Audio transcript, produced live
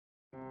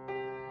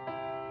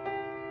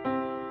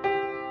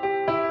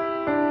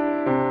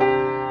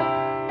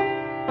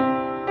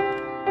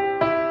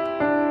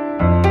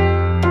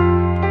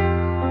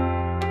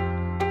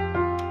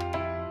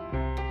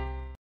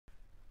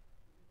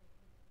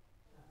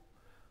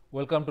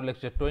Welcome to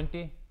lecture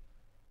 20.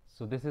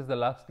 So, this is the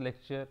last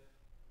lecture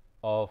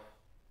of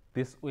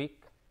this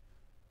week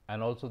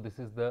and also this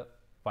is the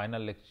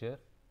final lecture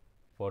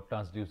for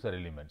transducer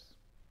elements.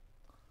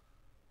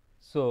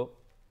 So,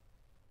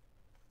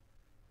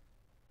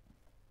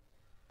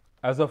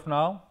 as of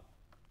now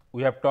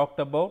we have talked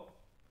about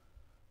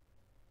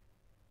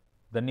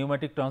the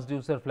pneumatic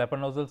transducer flapper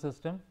nozzle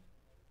system,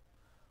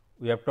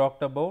 we have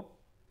talked about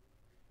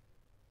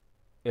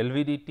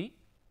LVDT,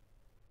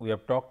 we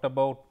have talked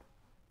about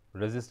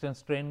resistance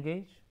strain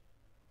gauge,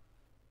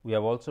 we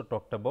have also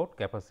talked about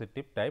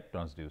capacitive type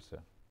transducer.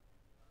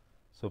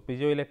 So,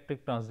 piezoelectric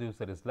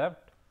transducer is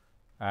left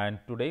and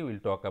today we will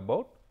talk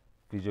about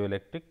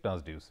piezoelectric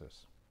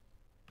transducers.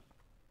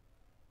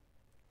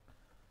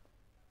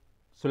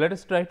 So, let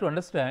us try to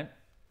understand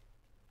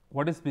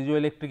what is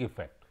piezoelectric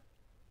effect.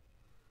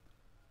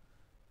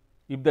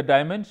 If the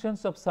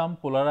dimensions of some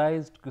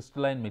polarized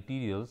crystalline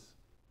materials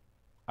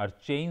are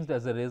changed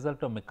as a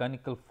result of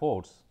mechanical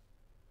force,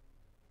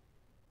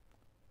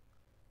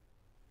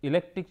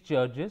 electric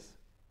charges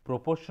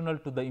proportional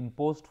to the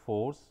imposed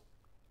force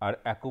are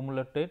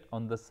accumulated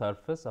on the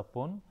surface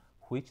upon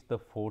which the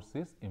force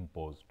is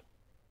imposed.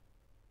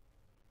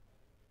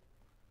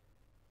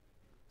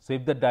 So,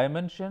 if the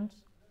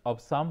dimensions of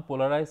some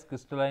polarized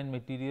crystalline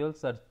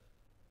materials are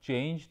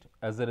changed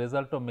as a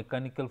result of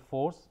mechanical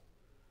force,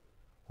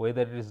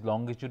 whether it is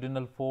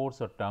longitudinal force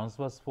or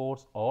transverse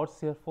force or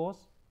shear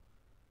force,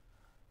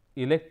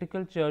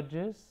 electrical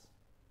charges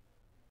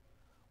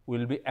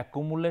will be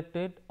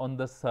accumulated on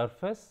the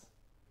surface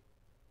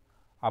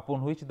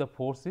upon which the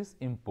force is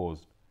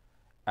imposed,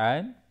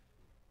 and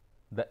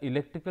the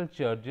electrical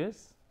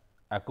charges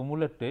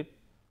accumulated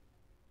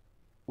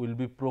will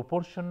be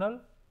proportional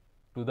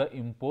to the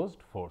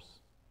imposed force.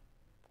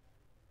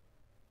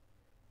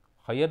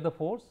 Higher the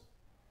force,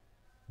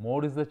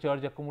 more is the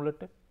charge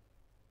accumulated.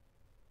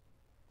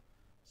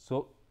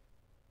 So,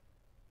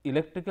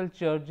 electrical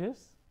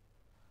charges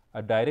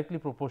are directly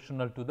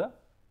proportional to the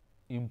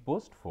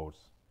imposed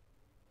force.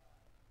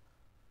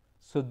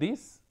 So,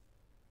 this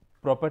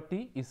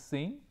property is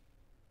seen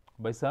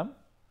by some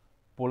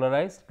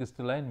polarized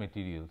crystalline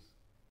materials.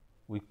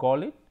 We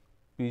call it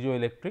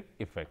piezoelectric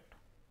effect.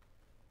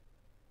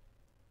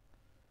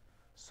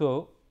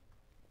 So,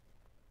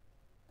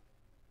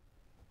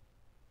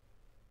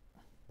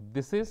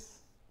 this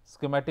is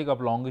schematic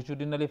of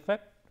longitudinal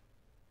effect,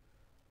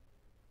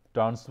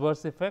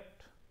 transverse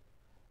effect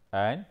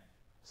and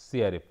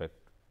shear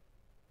effect.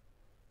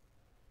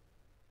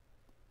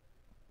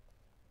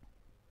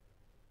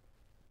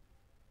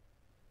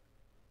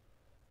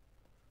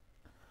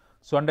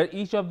 So, under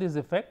each of these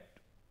effect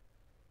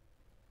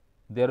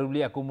there will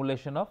be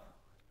accumulation of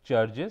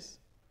charges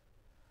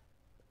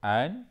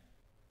and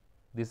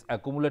this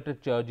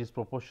accumulated charge is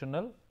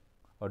proportional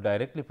or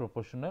directly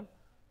proportional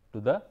to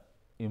the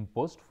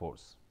imposed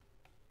force.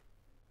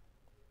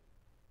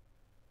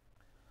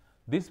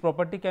 This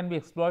property can be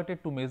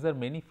exploited to measure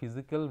many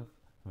physical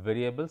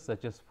variables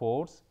such as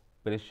force,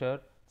 pressure,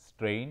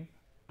 strain,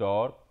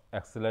 torque,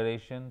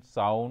 acceleration,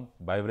 sound,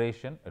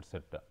 vibration,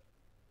 etc.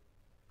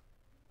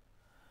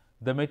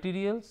 The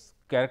materials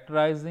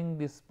characterizing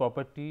this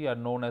property are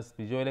known as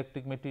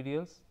piezoelectric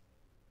materials.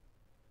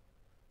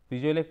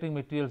 Piezoelectric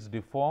materials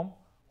deform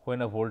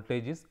when a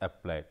voltage is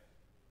applied.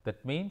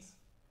 That means,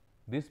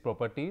 this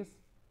property is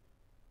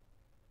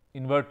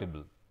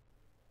invertible.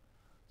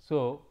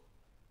 So,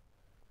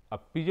 a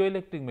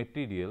piezoelectric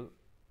material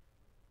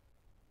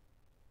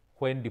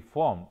when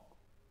deformed,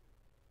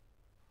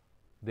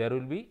 there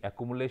will be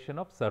accumulation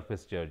of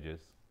surface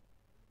charges.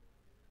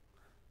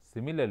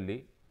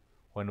 Similarly,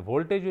 when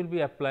voltage will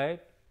be applied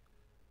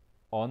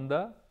on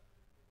the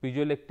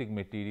piezoelectric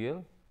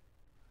material,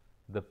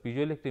 the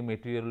piezoelectric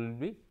material will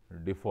be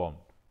deformed.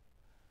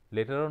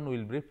 Later on we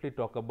will briefly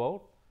talk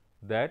about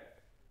that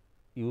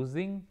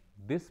using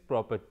this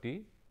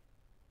property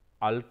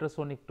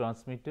ultrasonic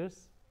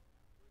transmitters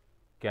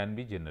can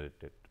be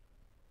generated.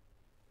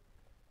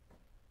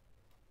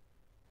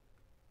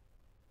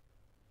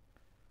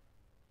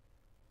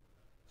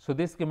 So,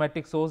 this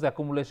schematic shows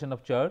accumulation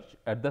of charge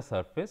at the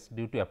surface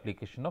due to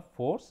application of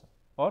force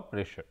or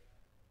pressure.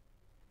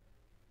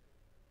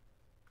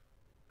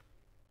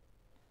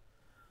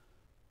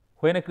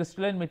 When a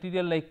crystalline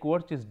material like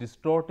quartz is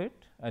distorted,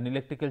 an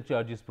electrical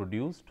charge is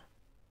produced.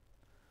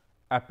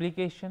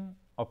 Application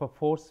of a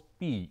force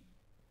P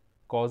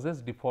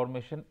causes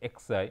deformation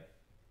xi,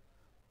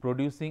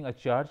 producing a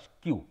charge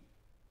q.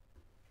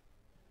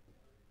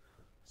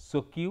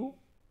 So, q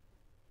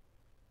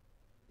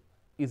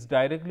is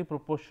directly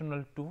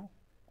proportional to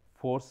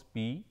force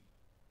P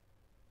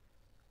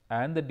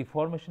and the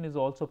deformation is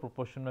also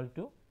proportional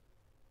to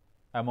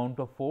amount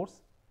of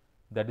force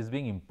that is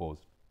being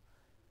imposed.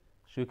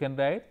 So, you can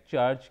write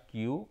charge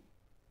q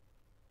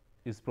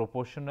is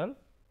proportional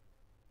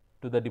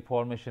to the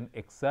deformation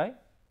xi.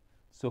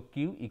 So,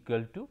 q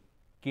equal to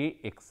k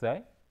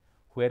xi,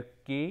 where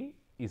k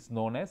is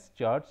known as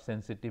charge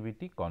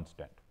sensitivity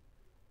constant.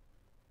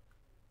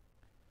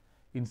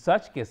 In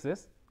such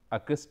cases, a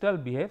crystal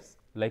behaves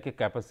like a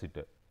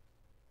capacitor.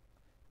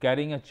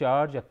 carrying a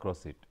charge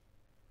across it.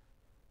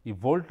 If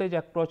voltage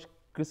across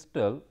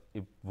crystal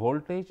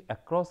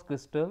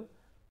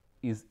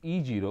is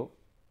E0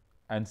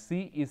 and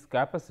C is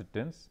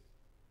capacitance,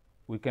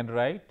 we can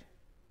write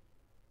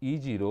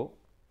E0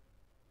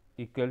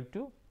 equal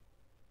to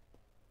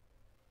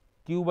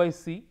Q by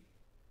C.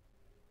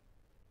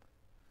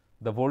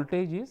 The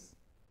voltage is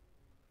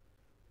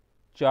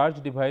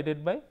charge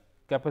divided by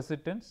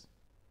capacitance.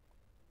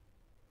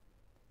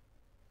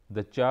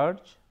 The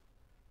charge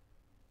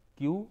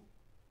Q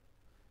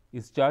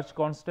is charge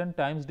constant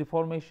times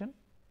deformation.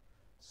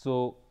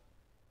 So,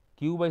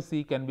 Q by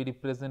C can be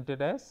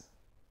represented as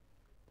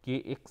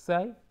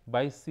Kxi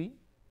by C.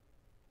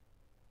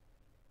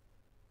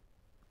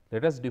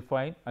 Let us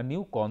define a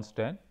new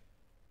constant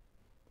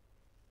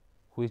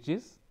which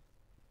is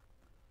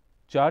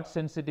charge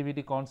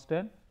sensitivity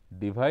constant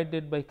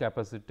divided by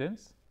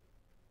capacitance,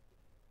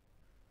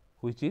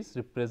 which is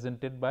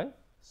represented by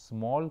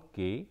small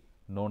k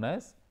known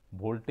as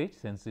voltage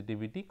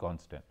sensitivity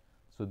constant.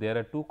 So, there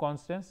are two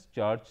constants,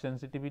 charge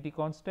sensitivity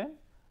constant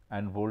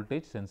and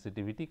voltage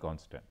sensitivity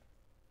constant.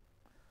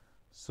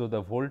 So,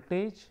 the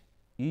voltage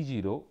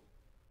E0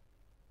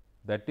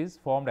 that is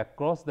formed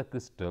across the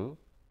crystal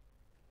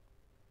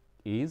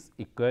is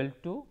equal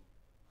to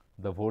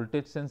the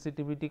voltage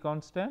sensitivity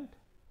constant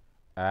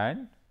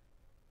and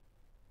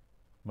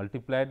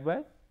multiplied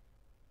by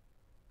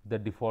the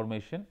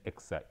deformation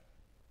xi.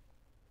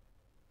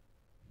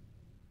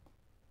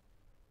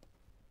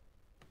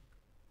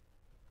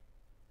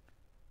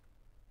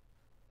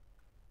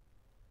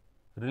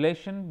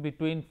 Relation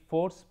between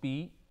force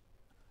P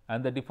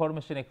and the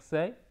deformation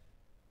xi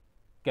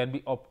can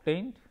be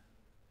obtained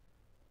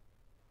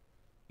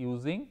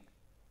using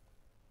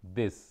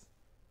this,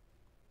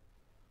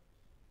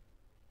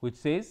 which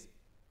says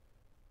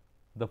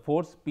the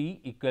force P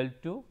equal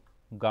to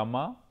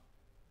gamma,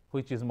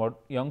 which is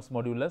Young's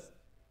modulus.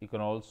 You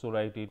can also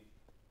write it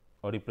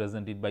or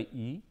represent it by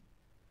E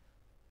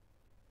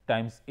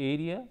times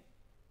area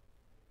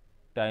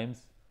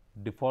times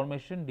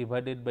deformation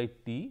divided by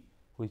T,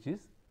 which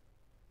is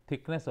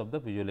thickness of the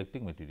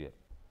piezoelectric material.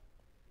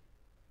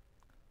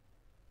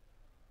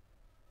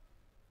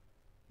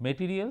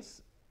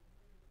 Materials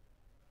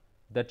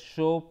that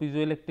show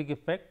piezoelectric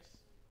effects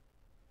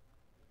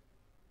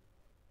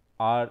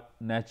are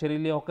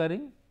naturally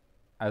occurring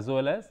as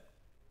well as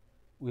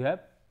we have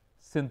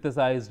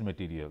synthesized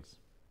materials.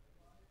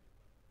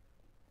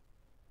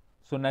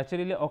 So,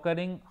 naturally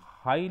occurring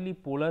highly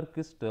polar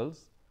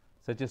crystals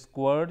such as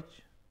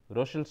quartz,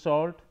 Rochelle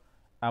salt,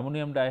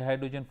 ammonium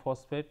dihydrogen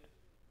phosphate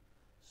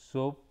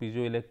show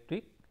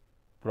piezoelectric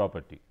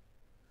property.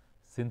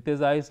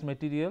 Synthesized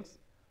materials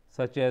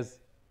such as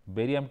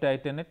barium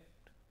titanate,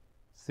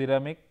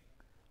 ceramic,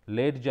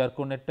 lead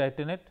zirconate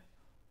titanate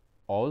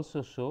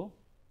also show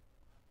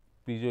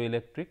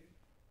piezoelectric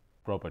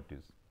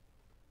properties.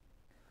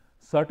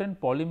 Certain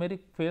polymeric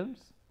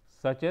films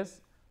such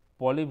as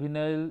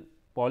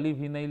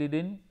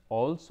polyvinylidene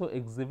also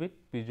exhibit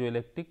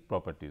piezoelectric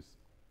properties.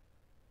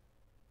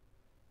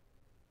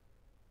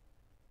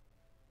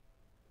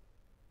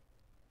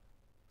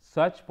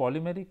 Such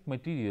polymeric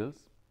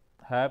materials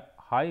have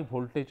high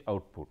voltage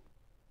output.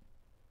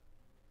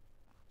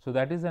 So,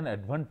 that is an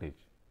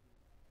advantage,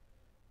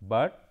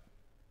 but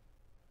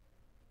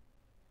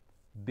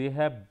they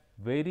have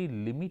very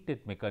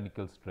limited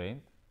mechanical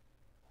strength,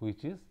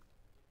 which is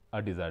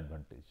a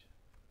disadvantage.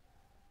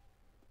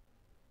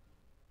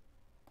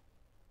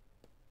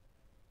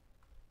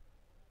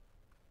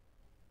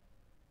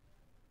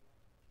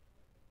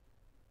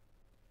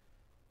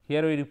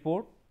 Here we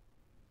report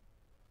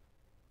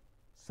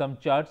some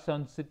charge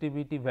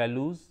sensitivity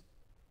values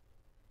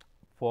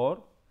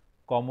for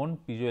common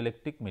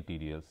piezoelectric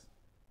materials.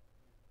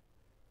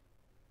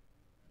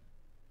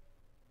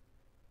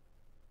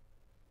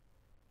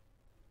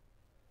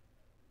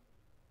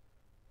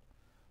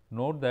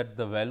 Note that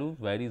the value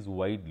varies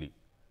widely.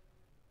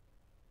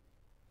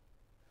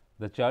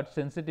 The charge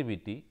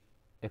sensitivity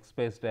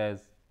expressed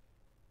as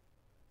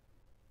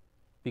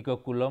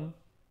picocoulomb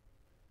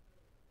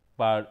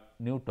per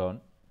Newton.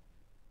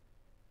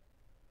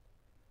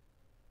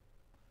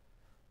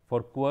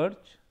 For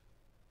quartz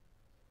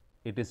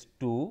it is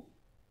 2,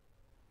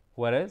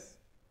 whereas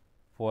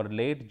for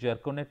lead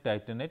zirconate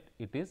titanate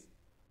it is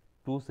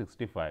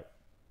 265.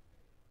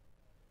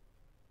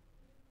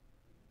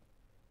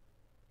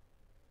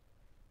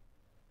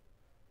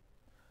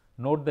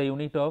 Note the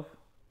unit of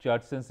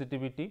charge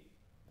sensitivity.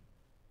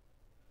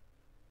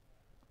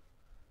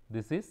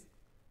 This is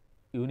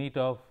unit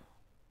of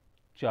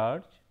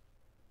charge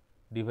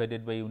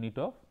divided by unit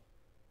of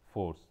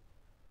force.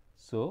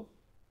 So,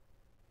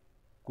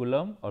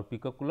 coulomb or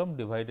picocoulomb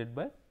divided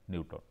by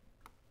Newton.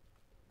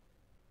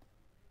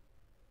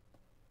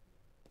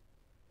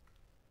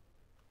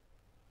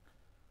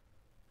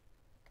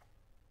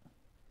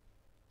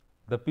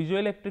 The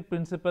piezoelectric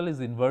principle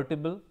is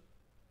invertible.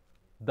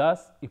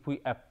 Thus, if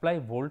we apply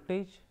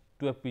voltage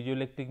to a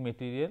piezoelectric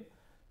material,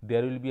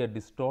 there will be a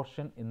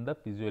distortion in the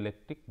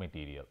piezoelectric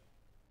material.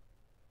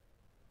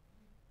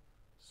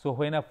 So,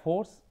 when a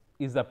force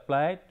is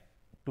applied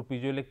to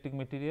piezoelectric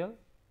material,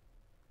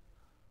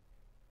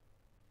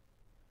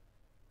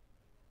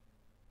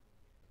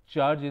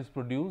 charge is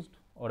produced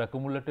or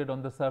accumulated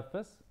on the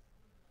surface,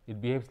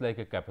 it behaves like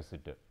a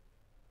capacitor.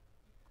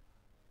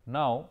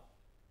 Now,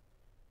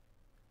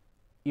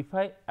 if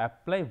I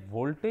apply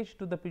voltage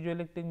to the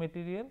piezoelectric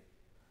material,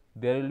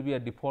 there will be a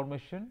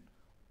deformation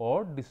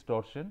or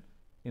distortion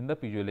in the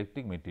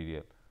piezoelectric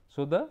material.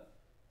 So, the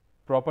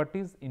property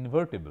is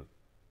invertible.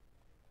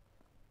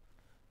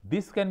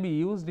 This can be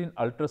used in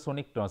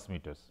ultrasonic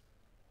transmitters.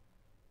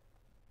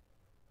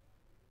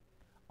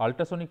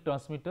 Ultrasonic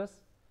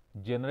transmitters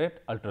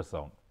generate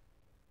ultrasound.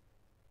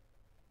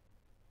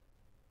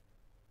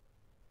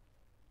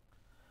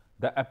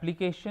 The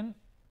application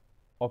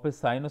of a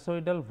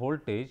sinusoidal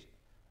voltage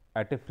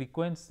at a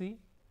frequency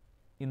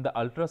in the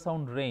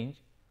ultrasound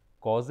range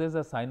causes a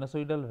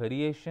sinusoidal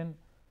variation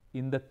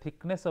in the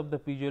thickness of the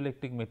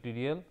piezoelectric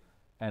material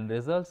and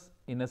results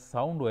in a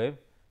sound wave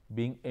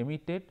being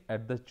emitted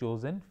at the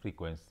chosen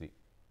frequency.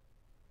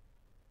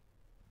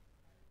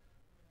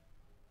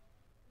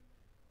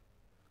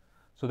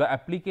 So, the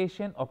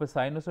application of a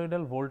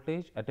sinusoidal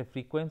voltage at a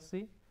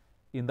frequency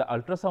in the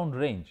ultrasound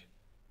range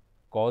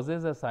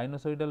causes a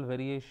sinusoidal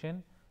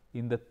variation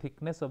in the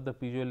thickness of the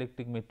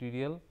piezoelectric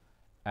material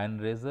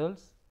and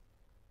results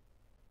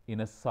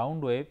in a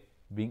sound wave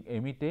being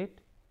emitted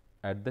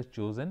at the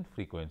chosen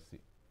frequency.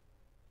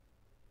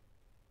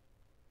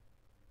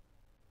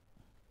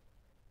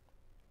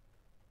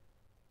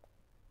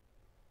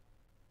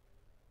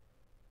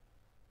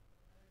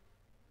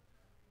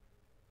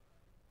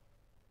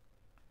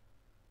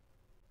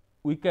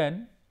 We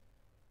can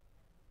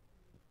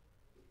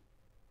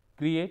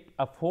create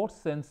a force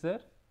sensor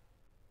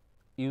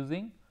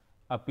using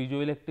a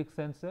piezoelectric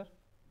sensor.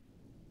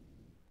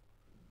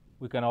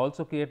 We can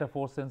also create a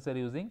force sensor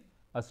using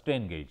a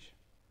strain gauge.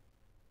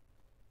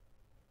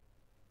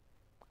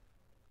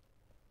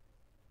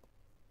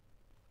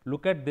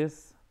 Look at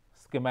this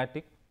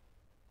schematic.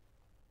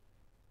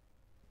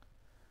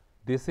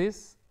 This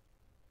is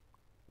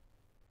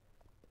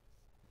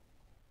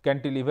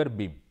cantilever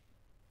beam.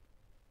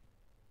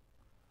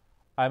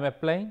 I am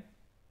applying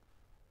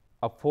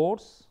a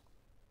force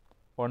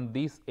on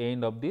this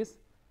end of this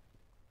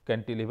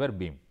cantilever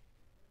beam.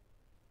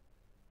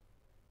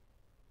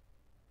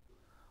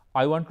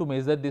 I want to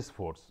measure this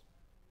force.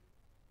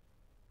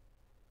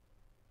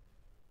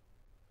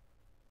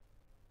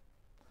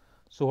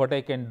 So, what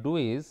I can do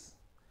is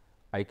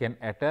I can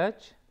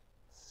attach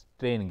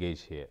strain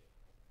gauge here.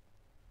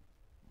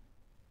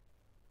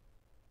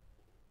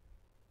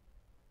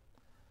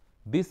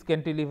 This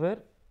cantilever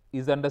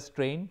is under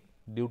strain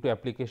due to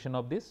application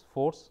of this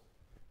force.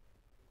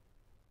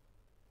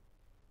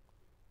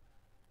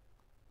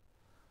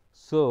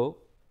 So,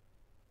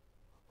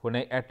 when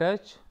I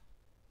attach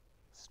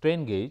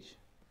strain gauge,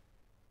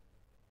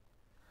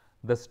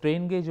 the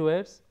strain gauge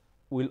wires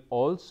will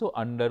also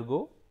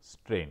undergo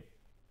strain.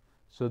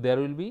 So, there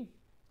will be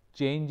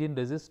change in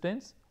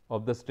resistance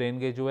of the strain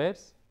gauge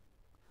wires.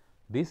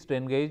 This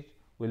strain gauge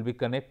will be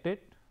connected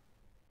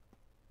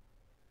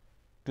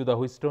to the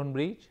Wheatstone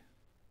bridge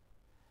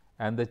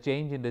and the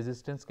change in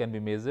resistance can be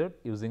measured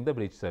using the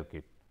bridge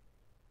circuit.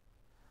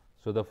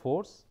 So, the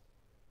force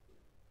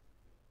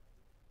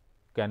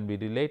can be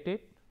related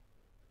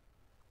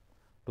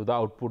to the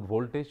output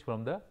voltage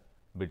from the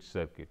bridge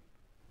circuit.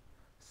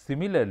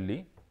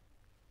 Similarly,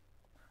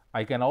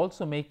 I can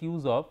also make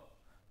use of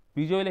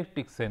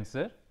piezoelectric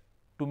sensor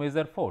to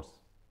measure force.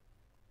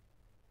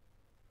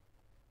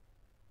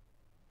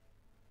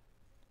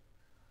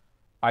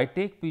 I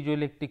take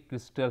piezoelectric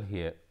crystal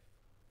here.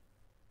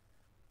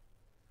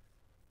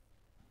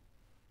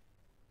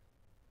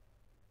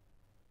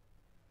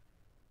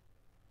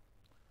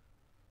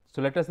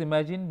 So, let us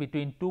imagine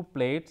between two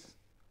plates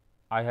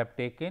I have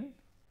taken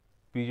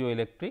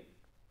piezoelectric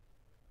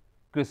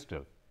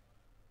crystal.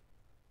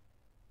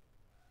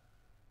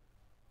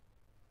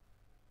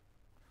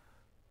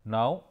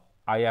 Now,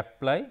 I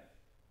apply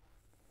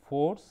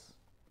force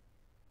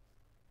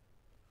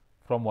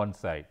from one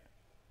side.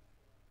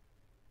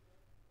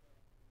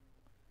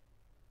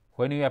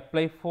 When you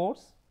apply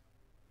force,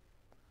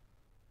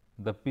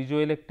 the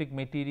piezoelectric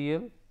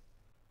material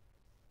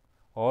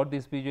or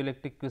this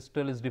piezoelectric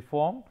crystal is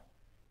deformed.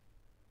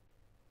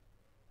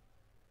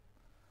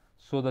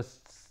 So, the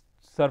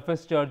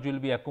surface charge will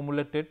be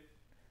accumulated,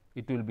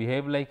 it will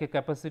behave like a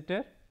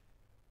capacitor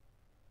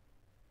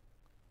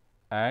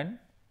and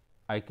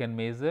I can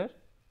measure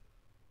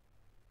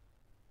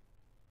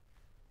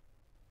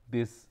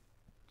this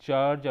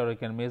charge or I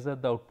can measure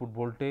the output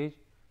voltage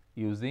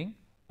using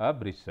a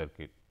bridge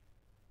circuit.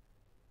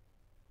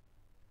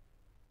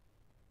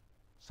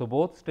 So,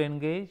 both strain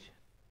gauge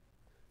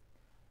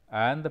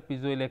and the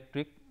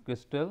piezoelectric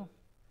crystal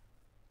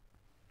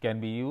can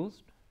be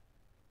used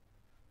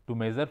to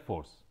measure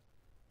force.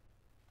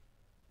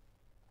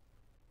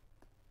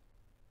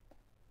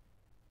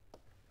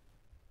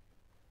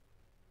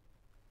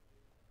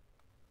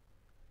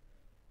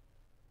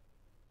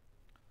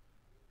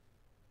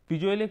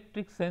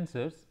 Piezoelectric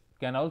sensors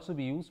can also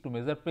be used to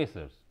measure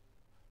pressures.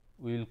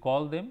 we will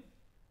call them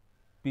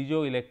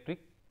piezoelectric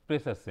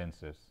pressure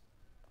sensors.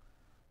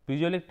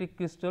 Piezoelectric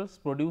crystals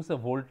produce a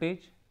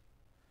voltage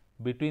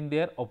between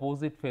their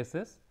opposite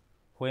faces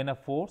when a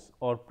force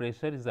or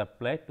pressure is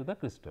applied to the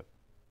crystal.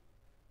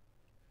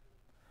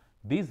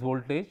 This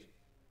voltage,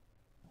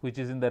 which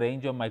is in the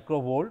range of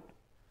microvolt,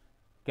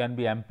 can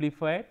be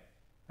amplified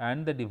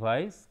and the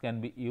device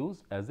can be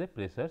used as a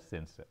pressure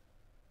sensor.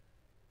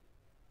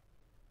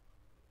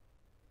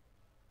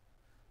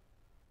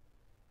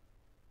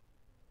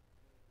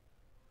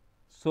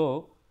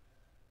 So,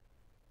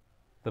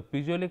 the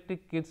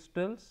piezoelectric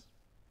crystals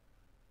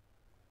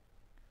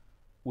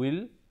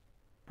will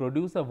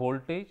produce a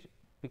voltage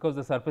because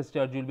the surface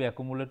charge will be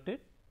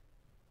accumulated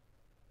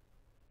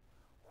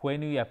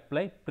when we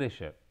apply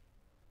pressure.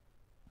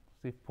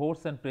 See,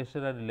 force and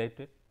pressure are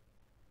related.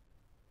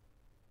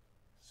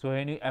 So,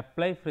 when you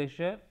apply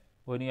pressure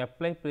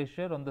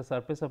on the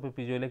surface of a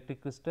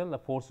piezoelectric crystal, a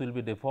force will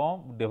be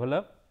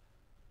developed.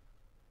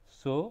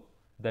 So,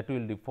 that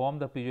will deform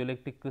the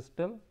piezoelectric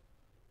crystal,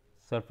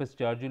 surface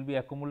charge will be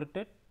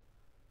accumulated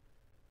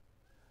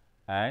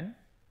and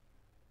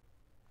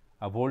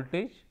a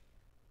voltage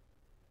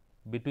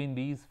between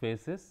these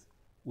faces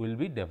will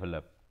be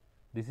developed.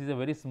 This is a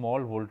very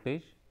small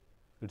voltage,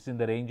 it is in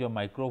the range of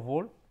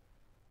microvolt.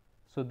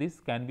 So, this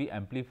can be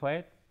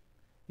amplified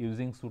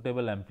using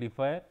suitable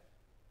amplifier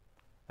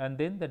and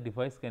then the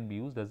device can be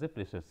used as a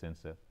pressure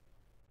sensor.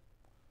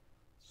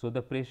 So,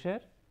 the pressure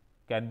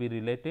can be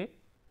related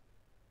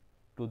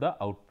to the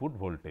output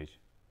voltage.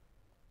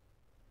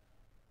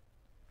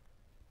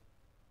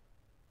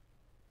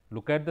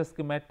 Look at the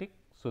schematic.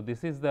 So,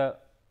 this is the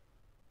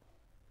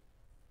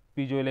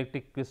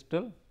piezoelectric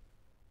crystal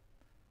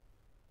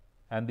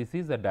and this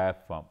is the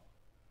diaphragm.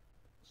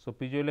 So,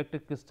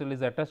 piezoelectric crystal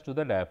is attached to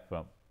the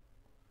diaphragm.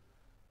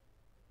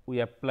 We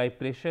apply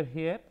pressure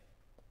here,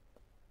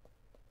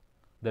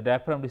 the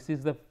diaphragm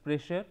receives the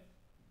pressure,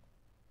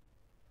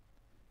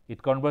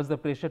 it converts the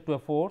pressure to a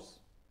force.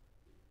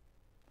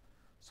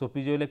 So,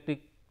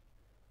 piezoelectric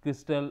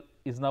crystal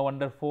is now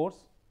under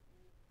force,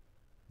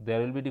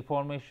 there will be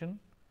deformation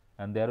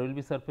and there will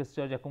be surface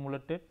charge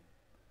accumulated,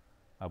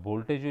 a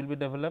voltage will be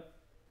developed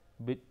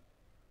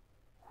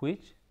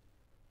which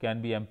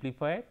can be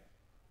amplified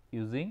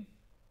using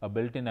a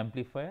built-in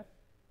amplifier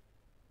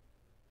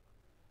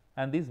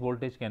and this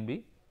voltage can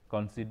be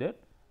considered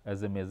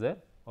as a measure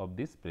of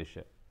this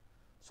pressure.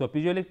 So,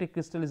 piezoelectric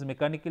crystal is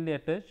mechanically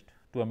attached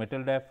to a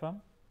metal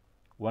diaphragm.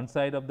 One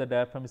side of the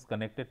diaphragm is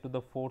connected to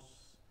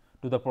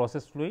the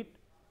process fluid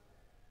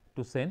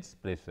to sense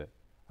pressure.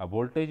 A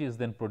voltage is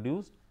then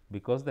produced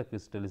because the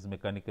crystal is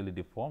mechanically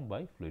deformed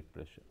by fluid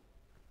pressure.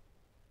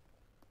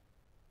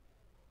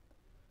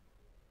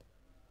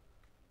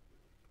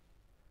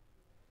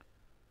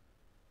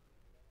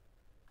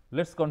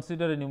 Let us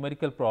consider a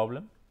numerical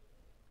problem.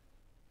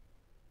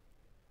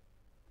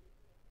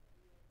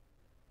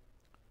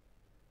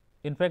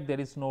 In fact, there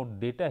is no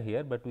data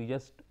here, but we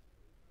just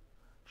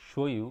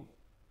show you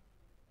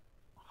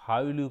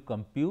how will you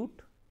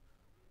compute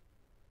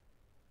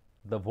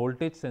the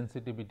voltage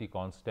sensitivity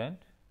constant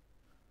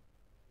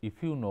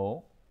if you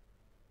know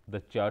the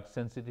charge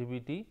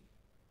sensitivity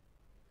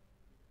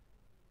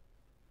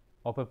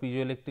of a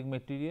piezoelectric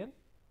material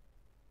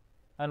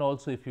and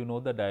also if you know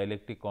the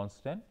dielectric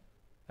constant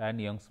and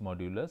Young's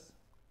modulus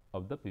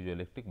of the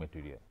piezoelectric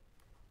material.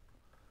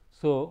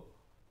 So,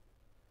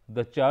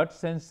 the charge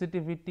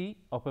sensitivity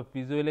of a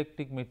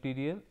piezoelectric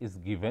material is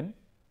given,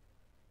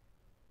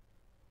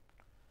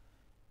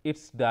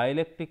 its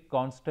dielectric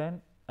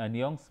constant and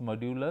Young's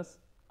modulus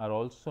are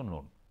also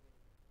known.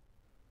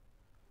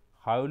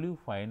 How will you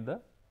find the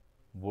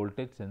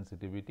voltage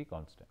sensitivity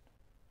constant?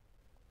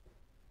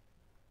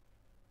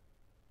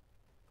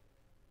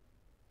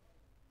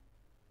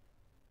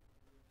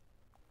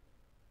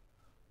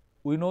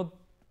 We know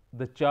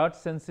the charge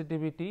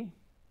sensitivity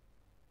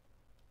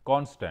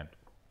constant.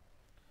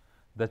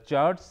 The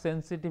charge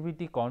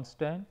sensitivity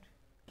constant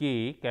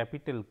K,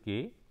 capital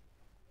K,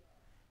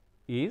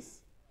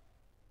 is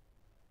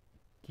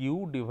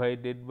Q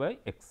divided by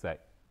Xi,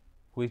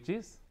 which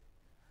is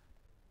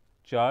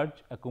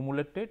charge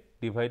accumulated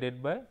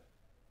divided by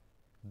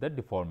the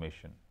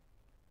deformation.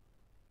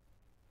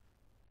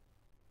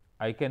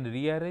 I can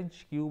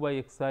rearrange Q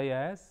by Xi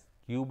as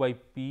Q by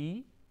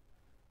P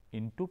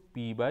into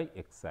P by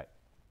Xi.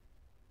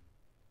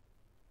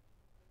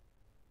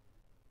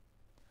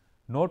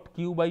 Note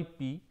Q by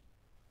P,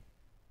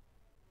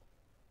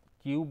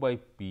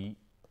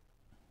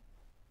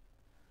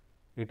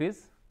 it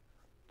is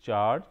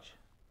charge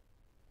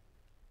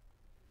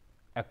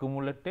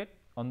accumulated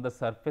on the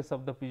surface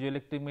of the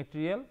piezoelectric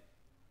material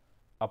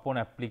upon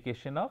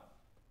application of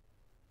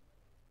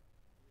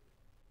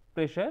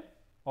pressure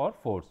or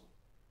force.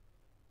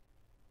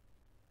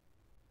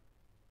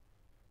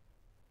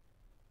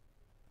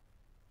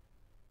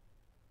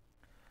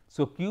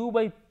 So, Q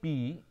by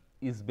P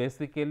is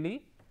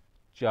basically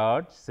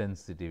charge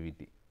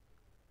sensitivity.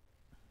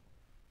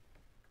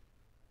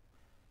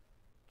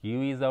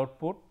 Q is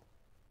output,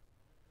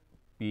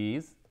 P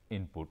is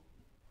input.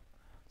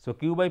 So,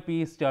 Q by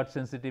P is charge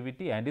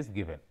sensitivity and is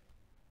given.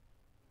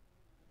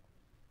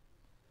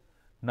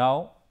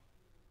 Now,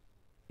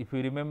 if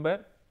you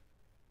remember,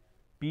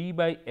 P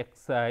by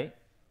Xi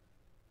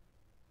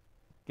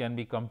can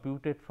be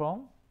computed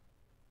from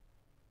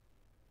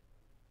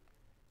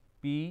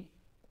P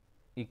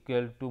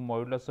equal to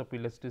modulus of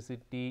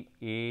elasticity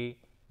A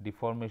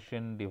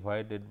deformation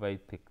divided by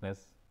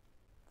thickness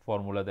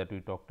formula that we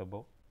talked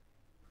about.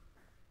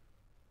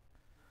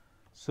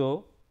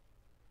 So,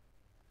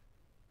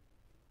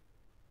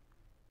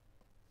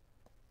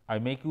 I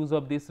make use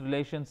of this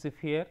relationship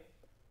here.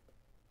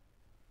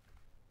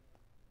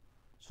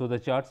 So, the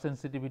charge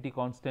sensitivity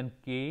constant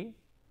K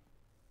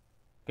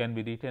can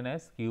be written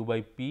as Q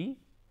by P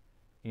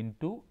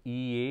into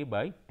E A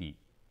by T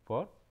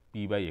for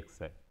P by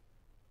Xi.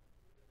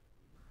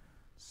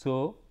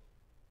 So,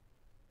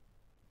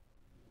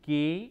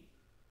 K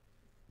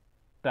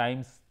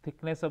times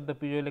thickness of the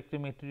piezoelectric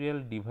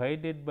material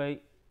divided by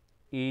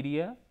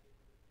area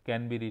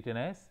can be written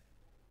as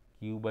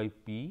Q by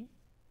P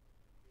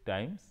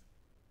times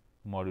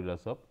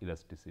modulus of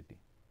elasticity.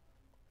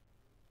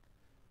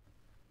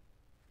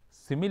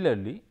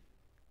 Similarly,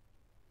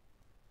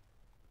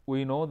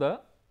 we know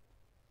the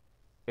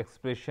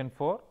expression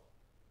for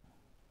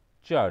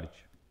charge,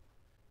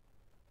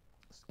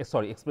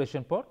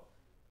 expression for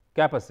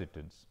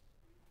capacitance.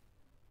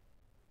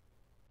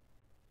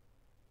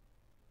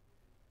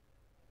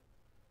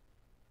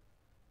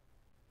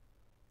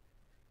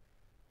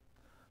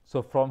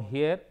 So, from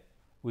here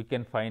we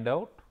can find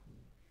out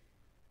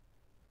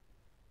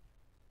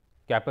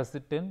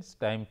capacitance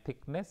times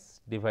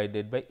thickness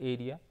divided by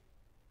area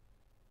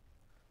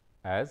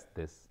as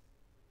this.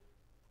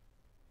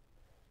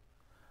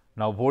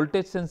 Now,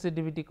 voltage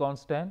sensitivity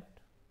constant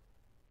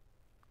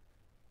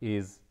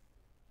is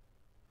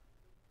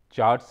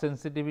charge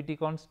sensitivity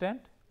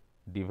constant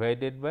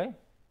divided by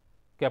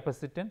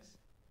capacitance,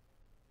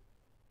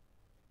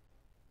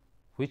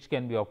 which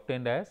can be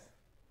obtained as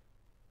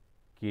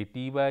K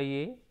T by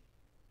A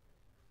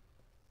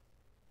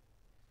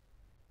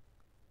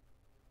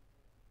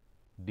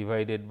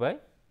divided by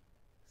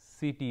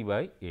C T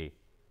by A.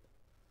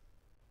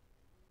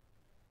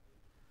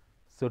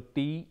 So,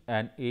 T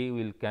and A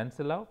will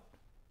cancel out,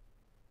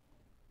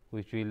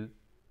 which will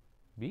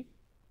be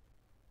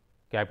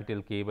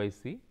capital K by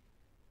C,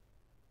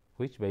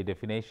 which by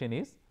definition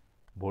is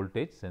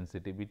voltage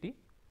sensitivity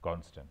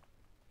constant.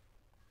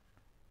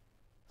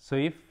 So,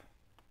 if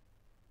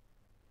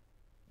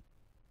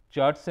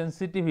charge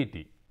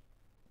sensitivity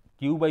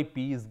Q by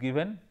P is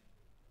given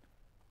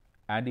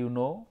and you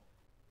know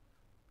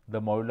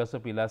the modulus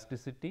of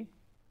elasticity,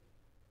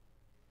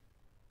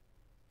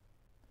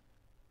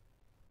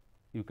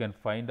 you can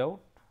find out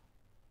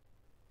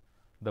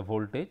the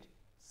voltage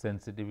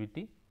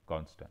sensitivity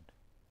constant.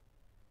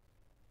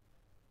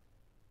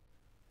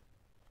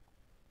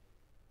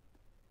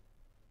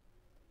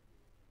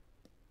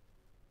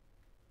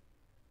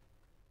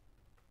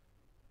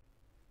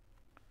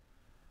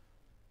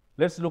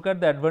 Let us look at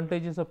the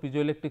advantages of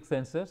piezoelectric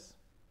sensors.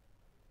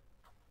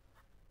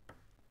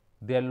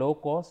 They are low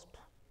cost,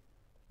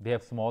 they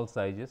have small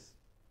sizes,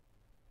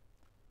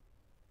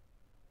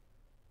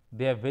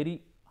 they have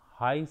very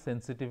high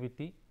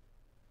sensitivity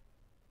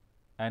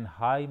and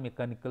high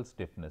mechanical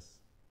stiffness.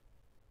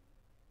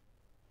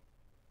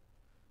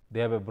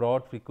 They have a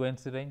broad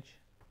frequency range,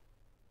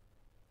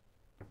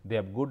 they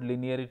have good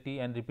linearity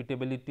and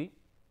repeatability,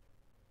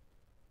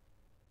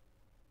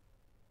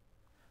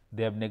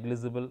 they have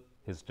negligible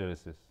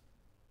hysteresis.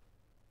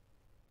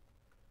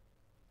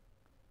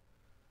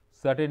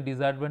 Certain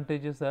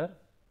disadvantages are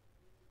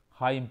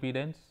high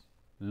impedance,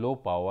 low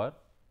power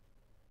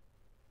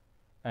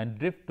and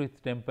drift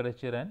with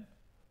temperature and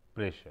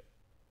pressure.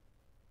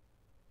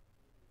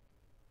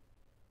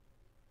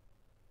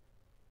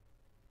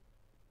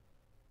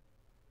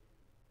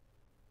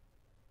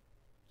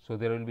 So,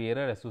 there will be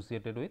error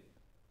associated with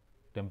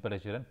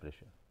temperature and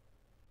pressure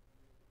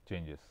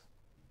changes.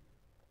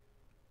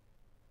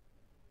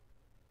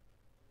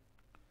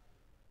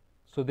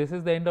 So, this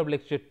is the end of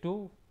lecture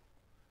 2.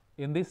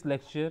 In this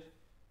lecture,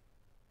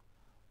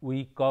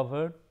 we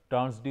covered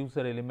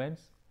transducer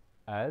elements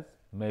as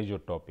major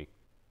topic.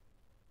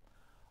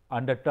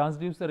 Under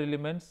transducer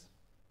elements,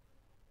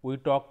 we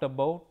talked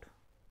about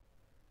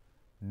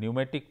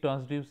pneumatic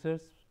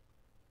transducers,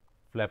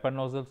 flapper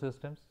nozzle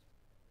systems,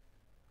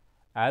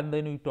 and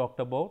then we talked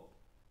about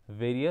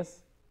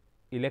various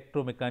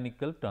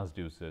electromechanical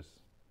transducers.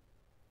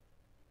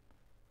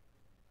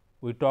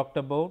 We talked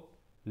about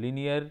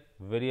linear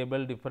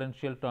variable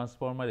differential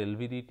transformer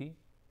LVDT.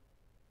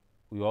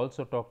 We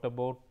also talked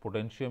about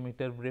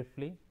potentiometer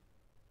briefly.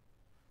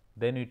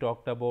 Then we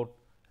talked about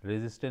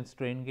resistance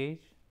strain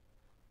gauge.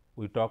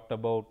 We talked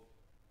about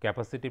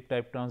capacitive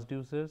type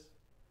transducers.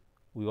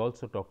 We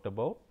also talked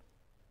about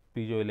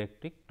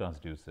piezoelectric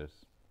transducers.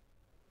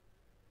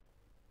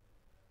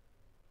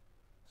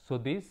 So,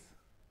 this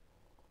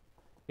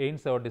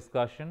ends our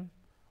discussion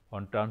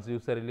on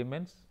transducer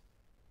elements,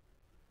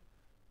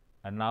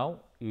 and now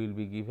you will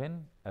be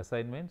given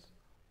assignments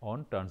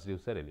on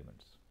transducer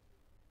elements.